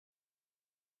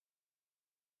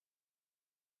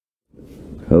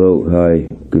Hello, hi,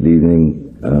 good evening.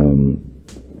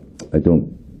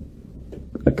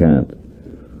 I can't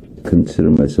consider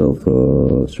myself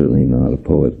certainly not a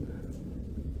poet.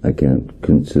 I can't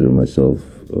consider myself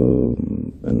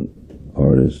an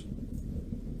artist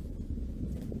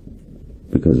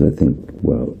because I think,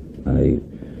 well, I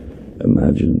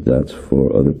imagine that's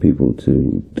for other people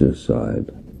to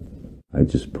decide. I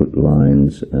just put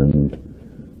lines and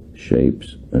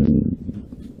shapes and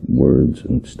words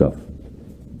and stuff.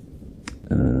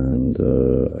 And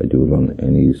I do it on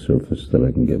any surface that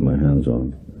I can get my hands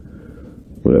on,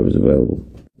 whatever's available.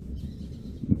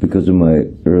 Because of my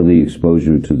early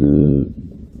exposure to the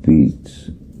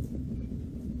beats,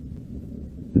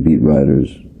 the beat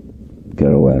writers,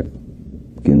 Kerouac,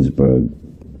 Ginsberg,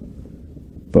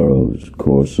 Burroughs,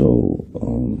 Corso,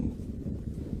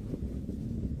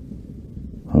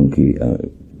 Hunky,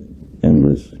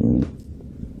 endless,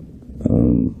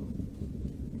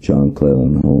 John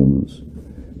Cleland Holmes.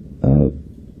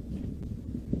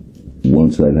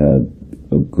 Once I'd had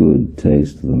a good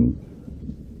taste of them,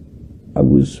 I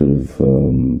was sort of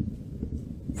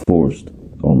forced,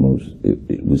 almost.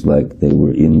 It was like they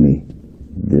were in me.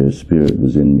 Their spirit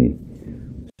was in me.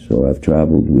 So I've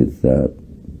traveled with that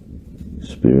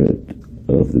spirit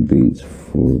of the beats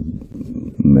for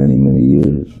many, many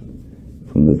years.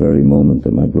 From the very moment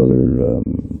that my brother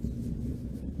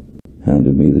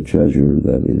handed me the treasure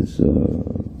that is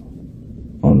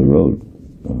on the road,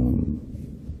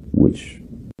 which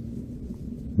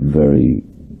very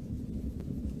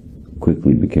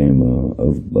quickly became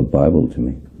a Bible to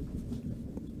me.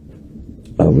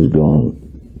 I was gone.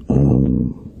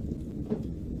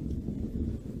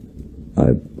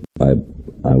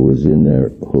 I was in there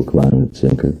hook, line, and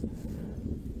sinker,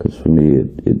 because for me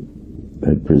it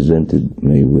had presented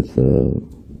me with a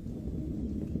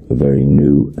very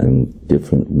new and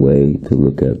different way to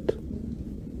look at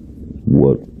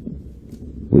what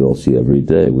we all see every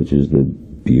day, which is the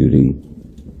beauty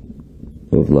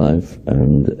of life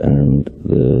and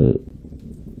the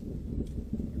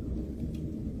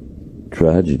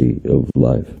tragedy of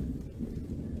life.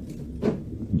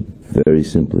 Very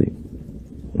simply.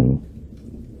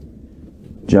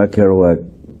 Jack Kerouac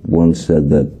once said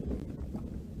that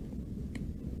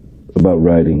about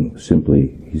writing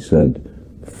simply, he said,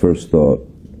 first thought,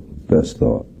 best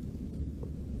thought.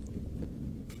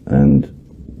 And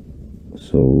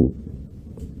so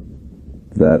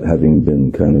that having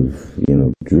been kind of,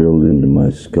 drilled into my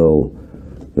skull,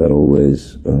 that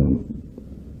always, kind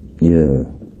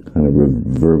of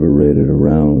reverberated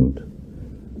around.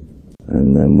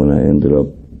 And then when I ended up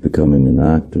becoming an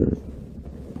actor,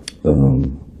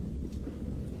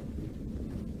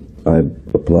 I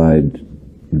applied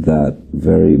that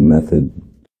very method.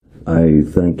 I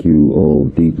thank you all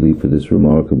deeply for this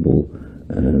remarkable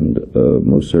and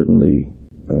most certainly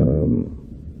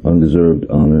undeserved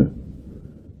honor